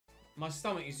My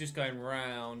stomach is just going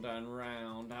round and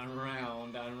round and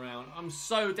round and round. I'm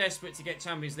so desperate to get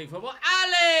Champions League football.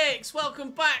 Alex! Welcome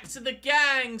back to the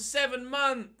gang. 7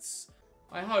 months.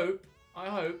 I hope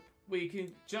we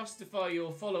can justify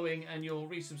your following and your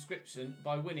resubscription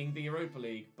by winning the Europa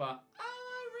League. But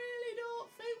I really don't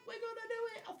think we're going to do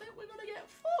it. I think we're going to get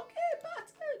fucking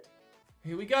battered.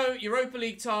 Here we go. Europa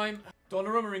League time.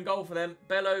 Donnarumma in goal for them.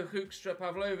 Bello, Hoekstra,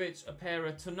 Pavlovic, a pair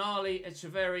of Tonali,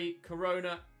 Echeverri,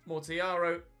 Corona,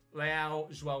 Mortiaro,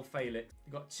 Leao, Joao Felix.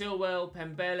 You've got Chilwell,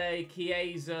 Pembele,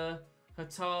 Chiesa,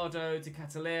 Hurtado, De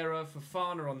Catalera,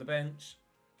 Fofana on the bench.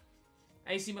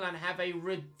 AC Milan have a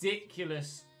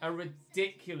ridiculous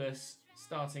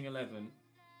starting 11.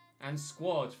 And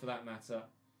squad, for that matter.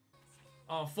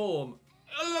 Our form.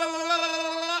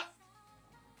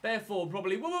 Their form,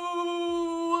 probably.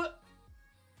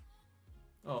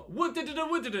 Oh,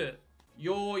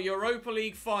 your Europa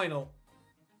League final.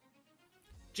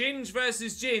 Ginge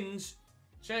versus Ginge.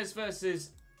 Ches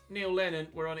versus Neil Lennon.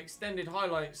 We're on extended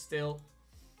highlights still.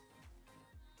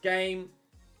 Game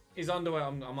is underway.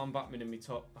 I'm unbuttoning my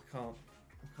top. I can't.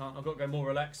 I've got to go more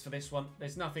relaxed for this one.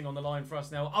 There's nothing on the line for us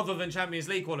now, other than Champions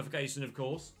League qualification, of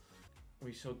course.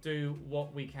 We shall do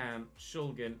what we can.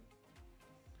 Shulgin.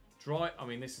 I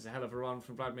mean, this is a hell of a run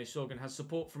from Vladimir Shulgin. Has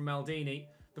support from Maldini.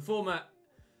 The former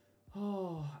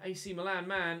AC Milan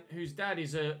man, whose dad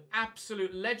is an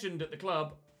absolute legend at the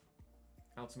club.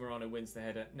 Altamirano wins the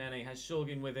header. Nene has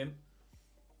Shulgin with him.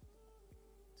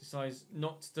 Decides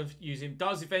not to use him.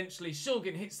 Does eventually.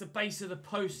 Shulgin hits the base of the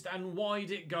post and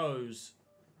wide it goes.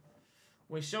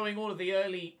 We're showing all of the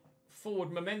early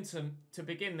forward momentum to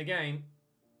begin the game.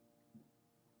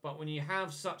 But when you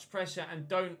have such pressure and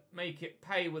don't make it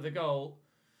pay with a goal,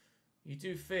 you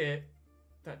do fear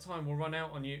that time will run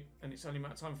out on you, and it's only a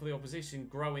matter of time for the opposition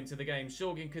grow into the game.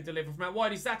 Shulgin could deliver from out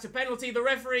wide. Is that a penalty? The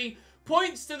referee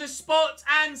points to the spot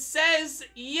and says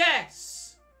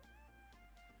yes.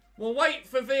 We'll wait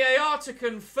for VAR to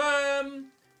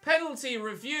confirm. Penalty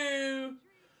review.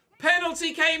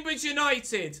 Penalty Cambridge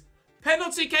United.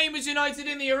 Penalty Cambridge United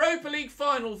in the Europa League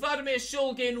final. Vladimir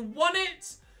Shulgin won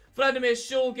it. Vladimir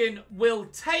Shulgin will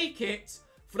take it.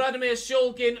 Vladimir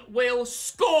Shulgin will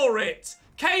score it.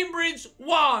 Cambridge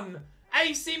 1,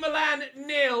 AC Milan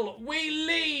 0. We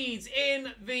lead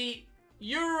in the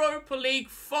Europa League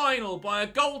final by a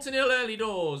goal to nil early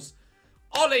doors.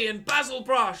 Ollie and Basil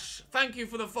Brush, thank you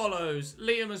for the follows.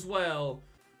 Liam as well.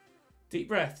 Deep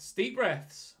breaths, deep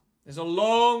breaths. There's a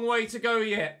long way to go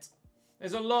yet.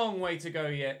 There's a long way to go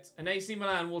yet. And AC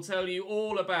Milan will tell you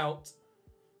all about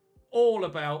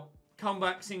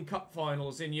comebacks in cup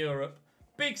finals in Europe.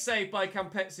 Big save by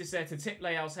Campetsis there to tip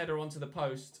Leao's header onto the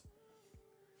post.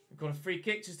 We've got a free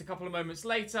kick just a couple of moments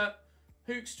later.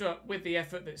 Hoekstra with the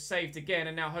effort that's saved again.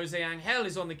 And now Jose Angel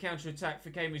is on the counter-attack for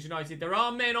Cambridge United. There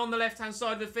are men on the left-hand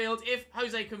side of the field. If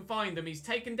Jose can find them, he's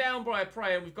taken down by a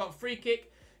player. And we've got a free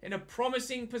kick in a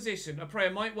promising position. A player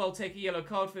might well take a yellow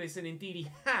card for this, and indeed he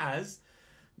has.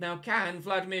 Now, can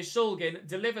Vladimir Shulgin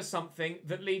deliver something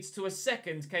that leads to a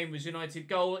second Cambridge United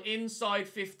goal inside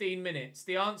 15 minutes?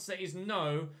 The answer is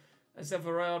no, as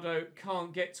Everardo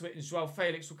can't get to it, and Joao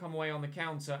Felix will come away on the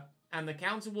counter. And the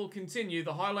counter will continue.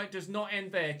 The highlight does not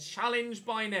end there. Challenged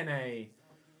by Nene.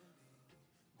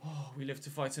 Oh, we live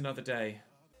to fight another day.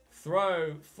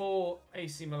 Throw for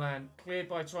AC Milan. Cleared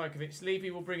by Trajkovic. Levy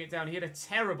will bring it down. He had a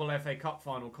terrible FA Cup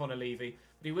final, Connor Levy.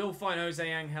 But he will find Jose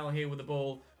Angel here with the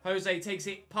ball. Jose takes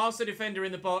it past the defender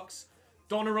in the box.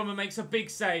 Donnarumma makes a big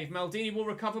save. Maldini will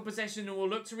recover possession and will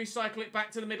look to recycle it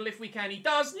back to the middle if we can. He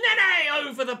does. Nene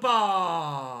over the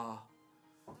bar.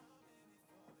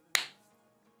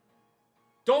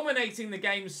 Dominating the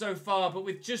game so far, but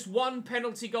with just one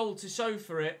penalty goal to show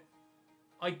for it,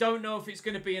 I don't know if it's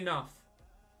going to be enough.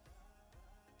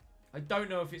 I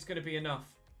don't know if it's going to be enough.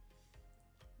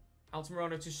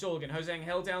 Altamirano to Shulgin. Jose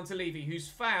Angel down to Levy, who's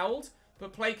fouled.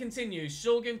 But play continues.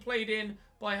 Shulgin played in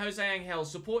by Jose Angel.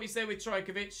 Support is there with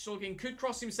Trajkovic. Shulgin could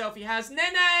cross himself. He has.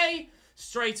 Nene!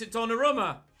 Straight at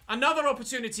Donnarumma. Another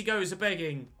opportunity goes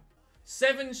a-begging.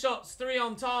 7 shots, 3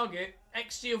 on target.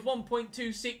 XG of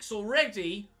 1.26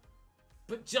 already.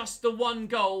 But just the 1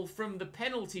 goal from the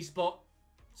penalty spot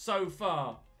so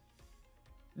far.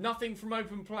 Nothing from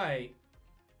open play.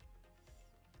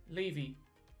 Levy.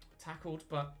 Tackled,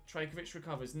 but Trajkovic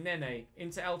recovers. Nene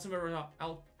into Altamirano.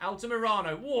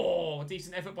 Whoa,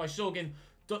 decent effort by Shulgin.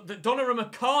 That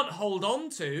Donnarumma can't hold on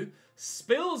to.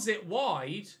 Spills it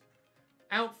wide.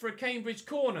 Out for a Cambridge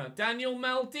corner. Daniel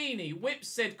Maldini whips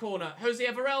said corner. Jose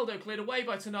Everaldo cleared away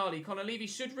by Tonali. Connor Levy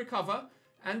should recover,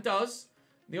 and does.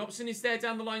 The option is there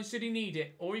down the line should he need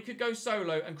it. Or he could go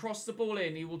solo and cross the ball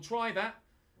in. He will try that.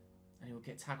 And he'll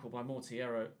get tackled by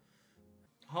Mortiero.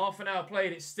 Half an hour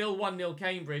played. It's still 1-0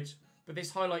 Cambridge. But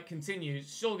this highlight continues.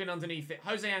 Shulgin underneath it.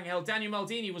 Jose Angel. Daniel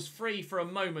Maldini was free for a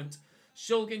moment.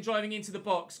 Shulgin driving into the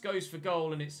box. Goes for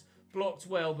goal. And it's blocked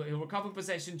well. But he'll recover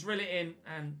possession. Drill it in.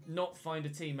 And not find a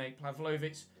teammate.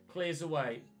 Pavlovic clears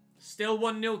away. Still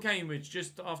 1-0 Cambridge.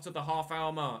 Just after the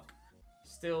half-hour mark.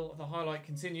 Still, the highlight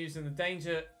continues. And the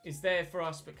danger is there for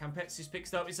us. But Campetsis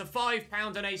picks it up. It's a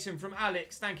 £5 donation from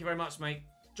Alex. Thank you very much, mate.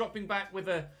 Dropping back with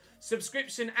a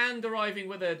subscription and arriving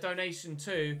with a donation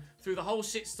too. Through the whole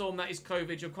shitstorm that is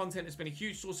COVID, your content has been a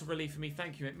huge source of relief for me.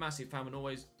 Thank you, mate. Massive fan and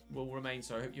always will remain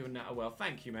so. I hope you and Nat are well.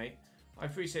 Thank you, mate. I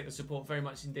appreciate the support very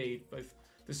much indeed. Both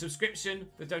the subscription,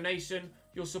 the donation,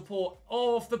 your support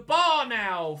off the bar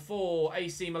now for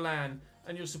AC Milan,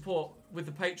 and your support with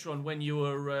the Patreon when you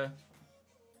were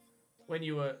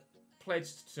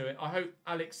pledged to it. I hope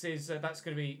Alex is that's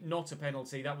going to be not a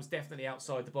penalty. That was definitely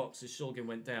outside the box as Shulgin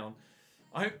went down.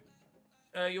 I hope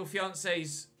your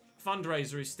fiance's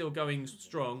fundraiser is still going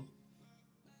strong.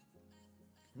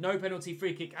 No penalty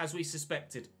free kick as we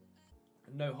suspected.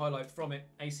 And no highlight from it.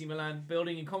 AC Milan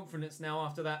building in confidence now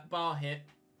after that bar hit.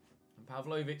 And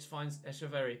Pavlovic finds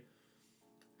Echeverri.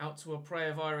 Out to a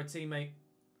prayer via a teammate.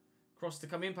 Cross to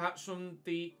come in perhaps from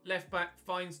the left back.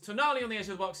 Finds Tonali on the edge of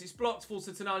the box. It's blocked. Falls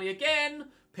to Tonali again.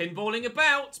 Pinballing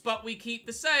about. But we keep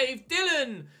the save.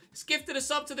 Dylan has gifted a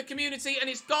sub to the community. And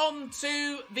it's gone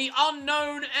to the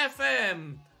Unknown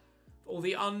FM. Or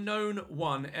the Unknown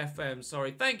 1 FM.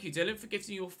 Sorry. Thank you, Dylan, for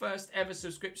gifting your first ever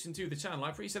subscription to the channel. I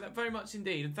appreciate that very much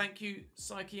indeed. And thank you,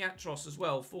 Psychiatros, as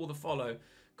well, for the follow.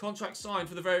 Contract signed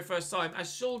for the very first time. As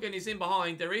Shulgin is in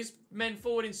behind, there is men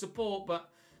forward in support, but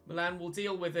Milan will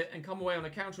deal with it and come away on a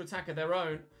counter-attack of their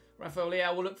own. Rafael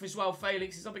Leao will look for Joao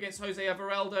Felix. He's up against Jose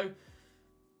Everaldo.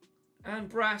 And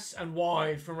brash and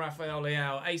wide from Rafael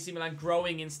Leao. AC Milan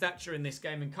growing in stature in this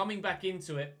game and coming back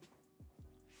into it.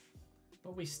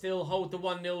 But we still hold the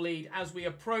 1-0 lead as we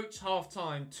approach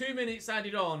half-time. 2 minutes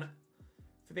added on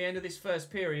for the end of this first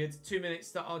period. 2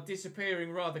 minutes that are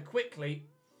disappearing rather quickly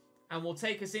and will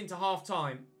take us into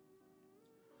half-time.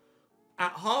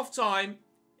 At half-time,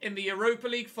 in the Europa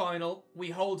League final, we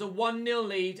hold a 1-0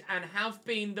 lead and have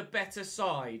been the better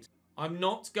side. I'm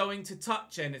not going to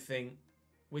touch anything.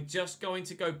 We're just going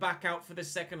to go back out for the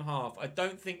second half. I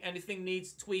don't think anything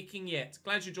needs tweaking yet.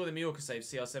 Glad you enjoyed the Mallorca save,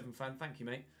 CR7 fan. Thank you,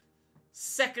 mate.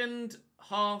 Second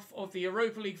half of the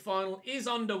Europa League final is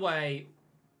underway.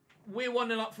 We're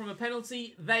 1-0 up from a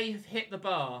penalty. They have hit the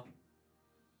bar.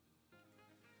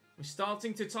 We're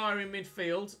starting to tire in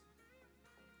midfield.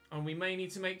 And we may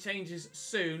need to make changes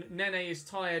soon. Nene is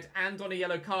tired and on a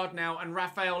yellow card now. And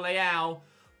Rafael Leao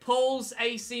pulls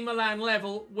AC Milan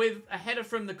level with a header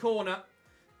from the corner.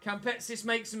 Campetsis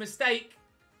makes a mistake.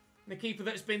 The keeper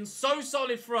that's been so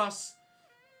solid for us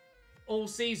all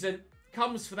season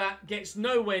comes for that, gets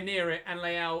nowhere near it, and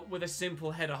Leao with a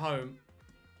simple header home.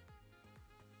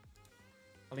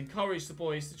 I'll encourage the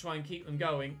boys to try and keep them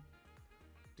going,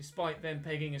 despite them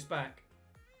pegging us back.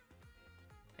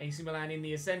 AC Milan in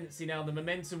the ascendancy now, the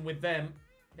momentum with them.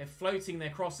 They're floating their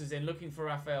crosses in, looking for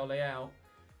Rafael Leao.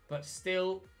 But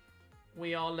still,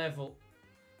 we are level.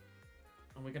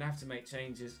 And we're going to have to make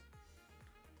changes.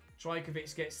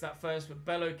 Trajkovic gets that first, but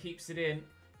Bello keeps it in.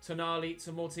 Tonali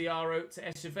to Mortiero to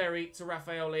Echeverri to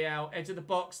Rafael Leao. Edge of the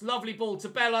box. Lovely ball to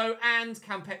Bello. And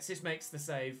Campetsis makes the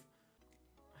save.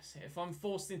 If I'm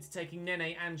forced into taking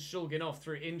Nene and Shulgin off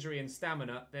through injury and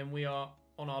stamina, then we are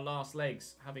on our last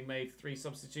legs, having made 3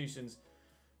 substitutions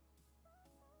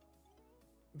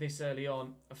this early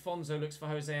on. Afonso looks for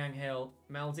Jose Angel.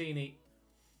 Maldini.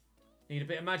 Need a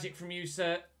bit of magic from you,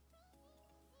 sir.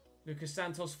 Lucas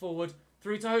Santos forward.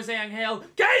 Through to Jose Angel.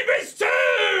 Cambridge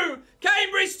 2!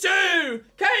 Cambridge 2!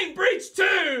 Cambridge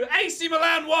 2! AC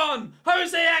Milan 1!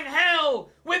 Jose Angel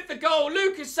with the goal.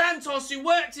 Lucas Santos, who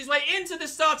worked his way into the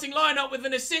starting lineup with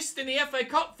an assist in the FA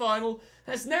Cup final,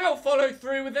 has now followed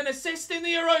through with an assist in the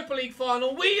Europa League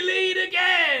final. We lead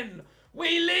again!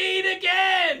 We lead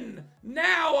again!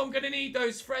 Now I'm going to need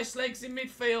those fresh legs in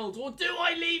midfield. Or do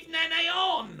I leave Nene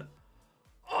on?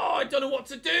 Oh, I don't know what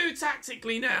to do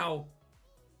tactically now.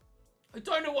 I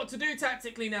don't know what to do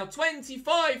tactically now.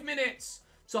 25 minutes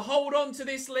to hold on to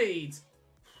this lead.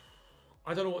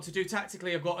 I don't know what to do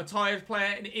tactically. I've got a tired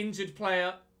player, an injured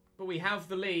player, but we have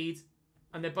the lead.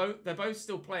 And they're both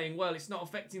still playing well. It's not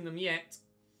affecting them yet.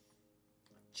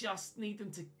 Just need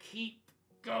them to keep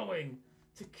going.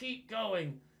 To keep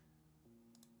going.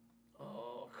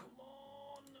 Oh, come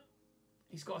on.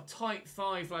 He's got a tight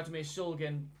thigh, Vladimir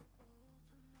Shulgin.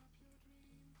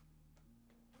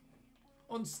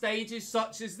 On stages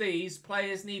such as these,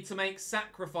 players need to make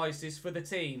sacrifices for the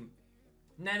team.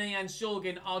 Nene and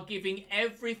Shulgin are giving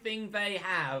everything they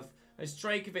have, as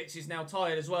Trajkovic is now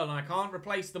tired as well, and I can't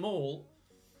replace them all.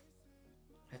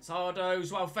 Hurtado,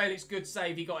 Joao Felix, good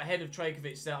save. He got ahead of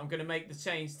Trajkovic there. I'm going to make the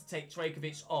change to take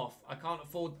Trajkovic off. I can't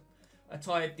afford a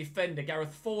tired defender.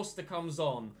 Gareth Forster comes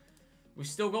on. We've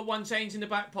still got one change in the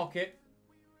back pocket.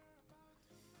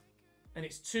 And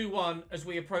it's 2-1 as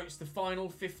we approach the final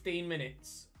 15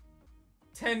 minutes.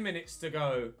 10 minutes to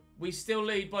go. We still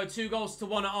lead by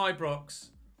 2-1 at Ibrox.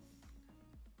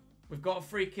 We've got a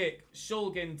free kick.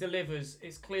 Shulgin delivers.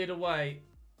 It's cleared away.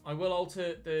 I will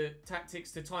alter the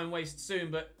tactics to time waste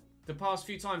soon, but the past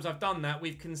few times I've done that,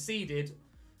 we've conceded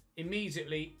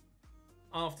immediately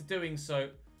after doing so.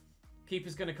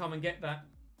 Keeper's going to come and get that.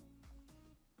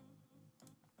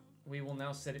 We will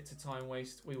now set it to time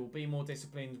waste. We will be more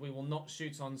disciplined. We will not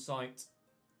shoot on sight.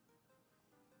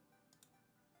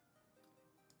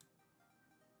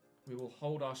 We will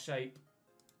hold our shape.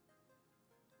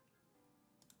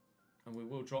 And we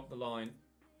will drop the line.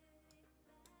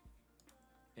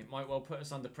 It might well put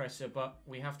us under pressure, but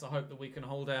we have to hope that we can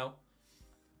hold out.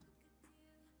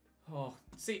 Oh,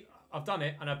 see, I've done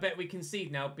it, and I bet we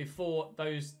concede now before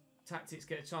those tactics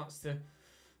get a chance to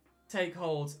take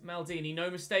hold. Maldini,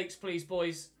 no mistakes, please,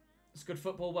 boys. It's good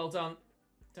football, well done.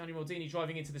 Danny Maldini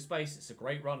driving into the space. It's a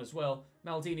great run as well.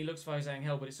 Maldini looks for Jose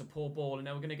Angel, but it's a poor ball, and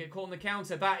now we're going to get caught on the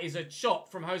counter. That is a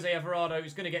shot from Jose Everardo,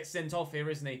 who's going to get sent off here,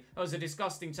 isn't he? That was a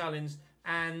disgusting challenge,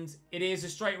 and it is a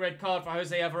straight red card for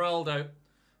Jose Everardo.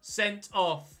 Sent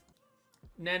off.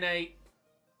 Nene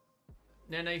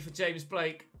for James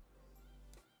Blake.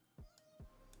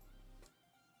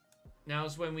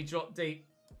 Now's when we drop deep.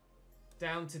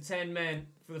 Down to 10 men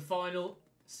for the final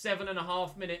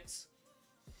 7.5 minutes.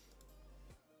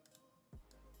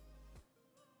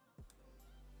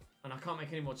 And I can't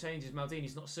make any more changes.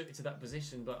 Maldini's not suited to that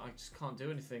position, but I just can't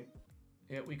do anything.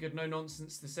 Yeah, we good no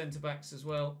nonsense the centre-backs as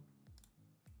well.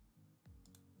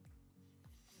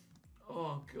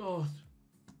 Oh, God.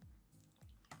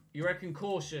 You reckon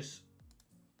cautious?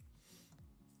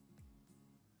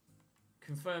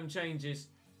 Confirm changes.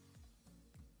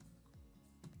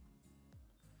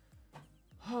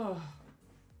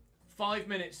 5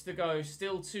 minutes to go.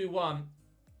 Still 2-1.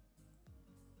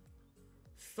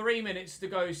 3 minutes to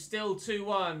go. Still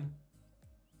 2-1.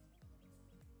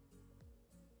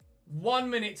 1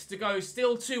 minute to go.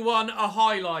 Still 2-1. A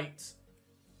highlight.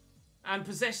 And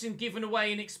possession given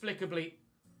away inexplicably.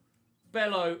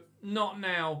 Bello, not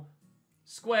now.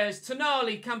 Squares.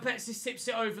 Tonali, Campetsis tips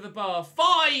it over the bar.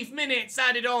 5 minutes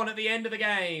added on at the end of the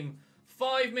game.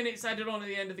 5 minutes added on at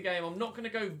the end of the game. I'm not going to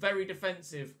go very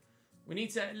defensive. We need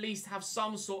to at least have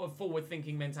some sort of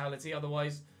forward-thinking mentality.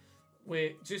 Otherwise,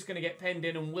 we're just going to get penned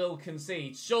in and will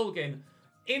concede. Shulgin.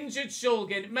 Injured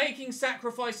Shulgin. Making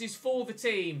sacrifices for the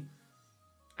team.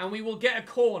 And we will get a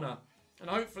corner. And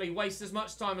hopefully waste as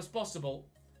much time as possible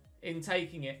in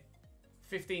taking it.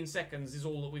 15 seconds is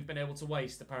all that we've been able to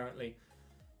waste, apparently.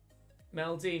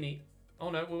 Maldini.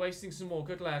 Oh, no, we're wasting some more.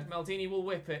 Good lad. Maldini will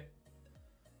whip it.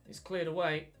 It's cleared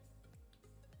away.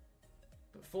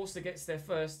 But Forster gets there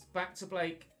first. Back to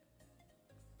Blake.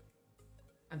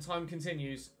 And time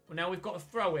continues. Well, now we've got a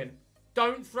throw-in.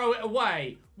 Don't throw it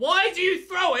away. Why do you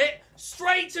throw it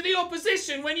straight to the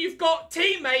opposition when you've got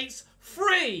teammates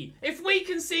free? If we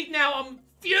concede now, I'm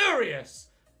furious.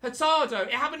 Hurtado,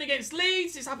 it happened against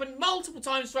Leeds. It's happened multiple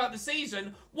times throughout the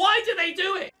season. Why do they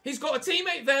do it? He's got a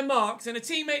teammate there marked and a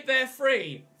teammate there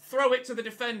free. Throw it to the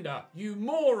defender. You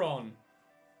moron.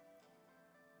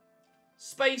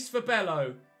 Space for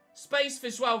Bello. Space for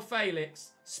Joao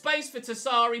Felix. Space for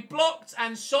Tassari. Blocked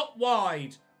and shot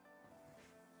wide.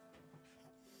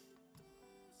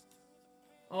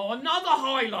 Oh, another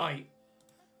highlight.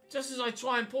 Just as I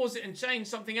try and pause it and change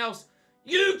something else.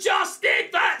 You just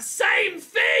did that same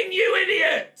thing, you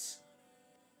idiot!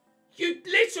 You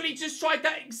literally just tried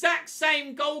that exact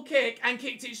same goal kick and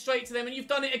kicked it straight to them, and you've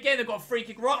done it again. They've got a free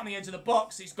kick right on the edge of the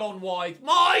box. It's gone wide.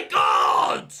 My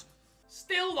God!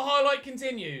 Still, the highlight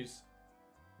continues.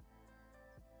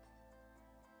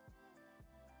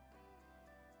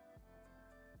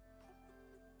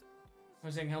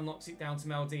 Jose Angel knocks it down to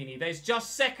Maldini. There's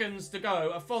just seconds to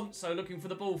go. Afonso looking for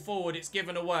the ball forward. It's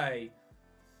given away.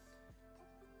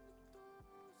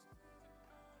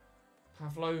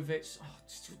 Pavlovic. Oh.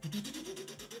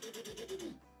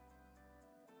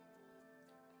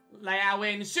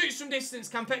 Leao in. Shoots from distance.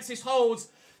 Campetsis holds.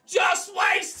 Just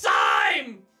waste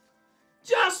time!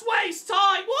 Just waste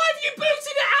time! Why have you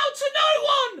booted it out to no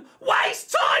one?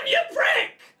 Waste time, you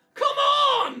prick! Come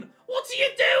on! What are you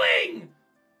doing?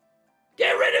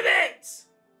 Get rid of it!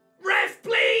 Ref,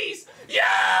 please!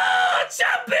 Yeah!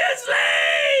 Champions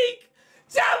League!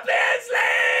 Champions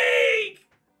League!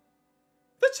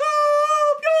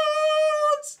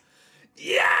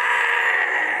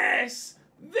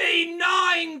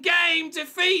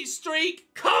 defeat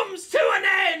streak comes to an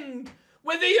end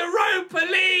with a Europa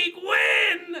League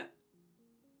win.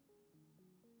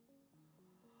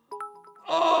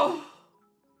 Oh,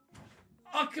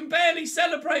 I can barely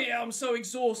celebrate it. I'm so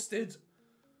exhausted.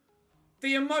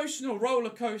 The emotional roller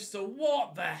coaster.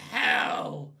 What the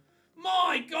hell?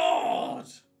 My God.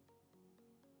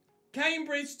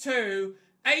 Cambridge 2,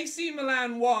 AC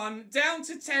Milan 1, down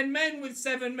to 10 men with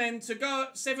 7 minutes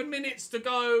to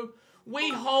go. We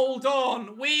hold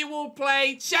on. We will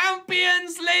play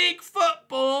Champions League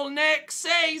football next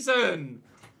season.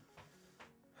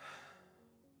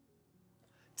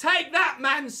 Take that,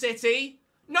 Man City.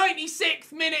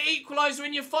 96th minute equaliser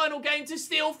in your final game to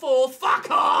steal 4th. Fuck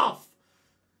off!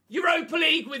 Europa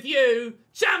League with you.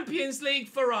 Champions League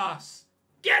for us.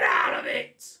 Get out of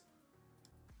it!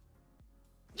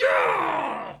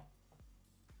 Yeah!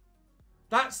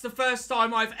 That's the first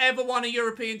time I've ever won a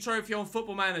European trophy on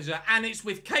Football Manager, and it's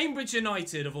with Cambridge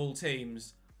United of all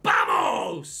teams.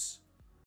 Vamos!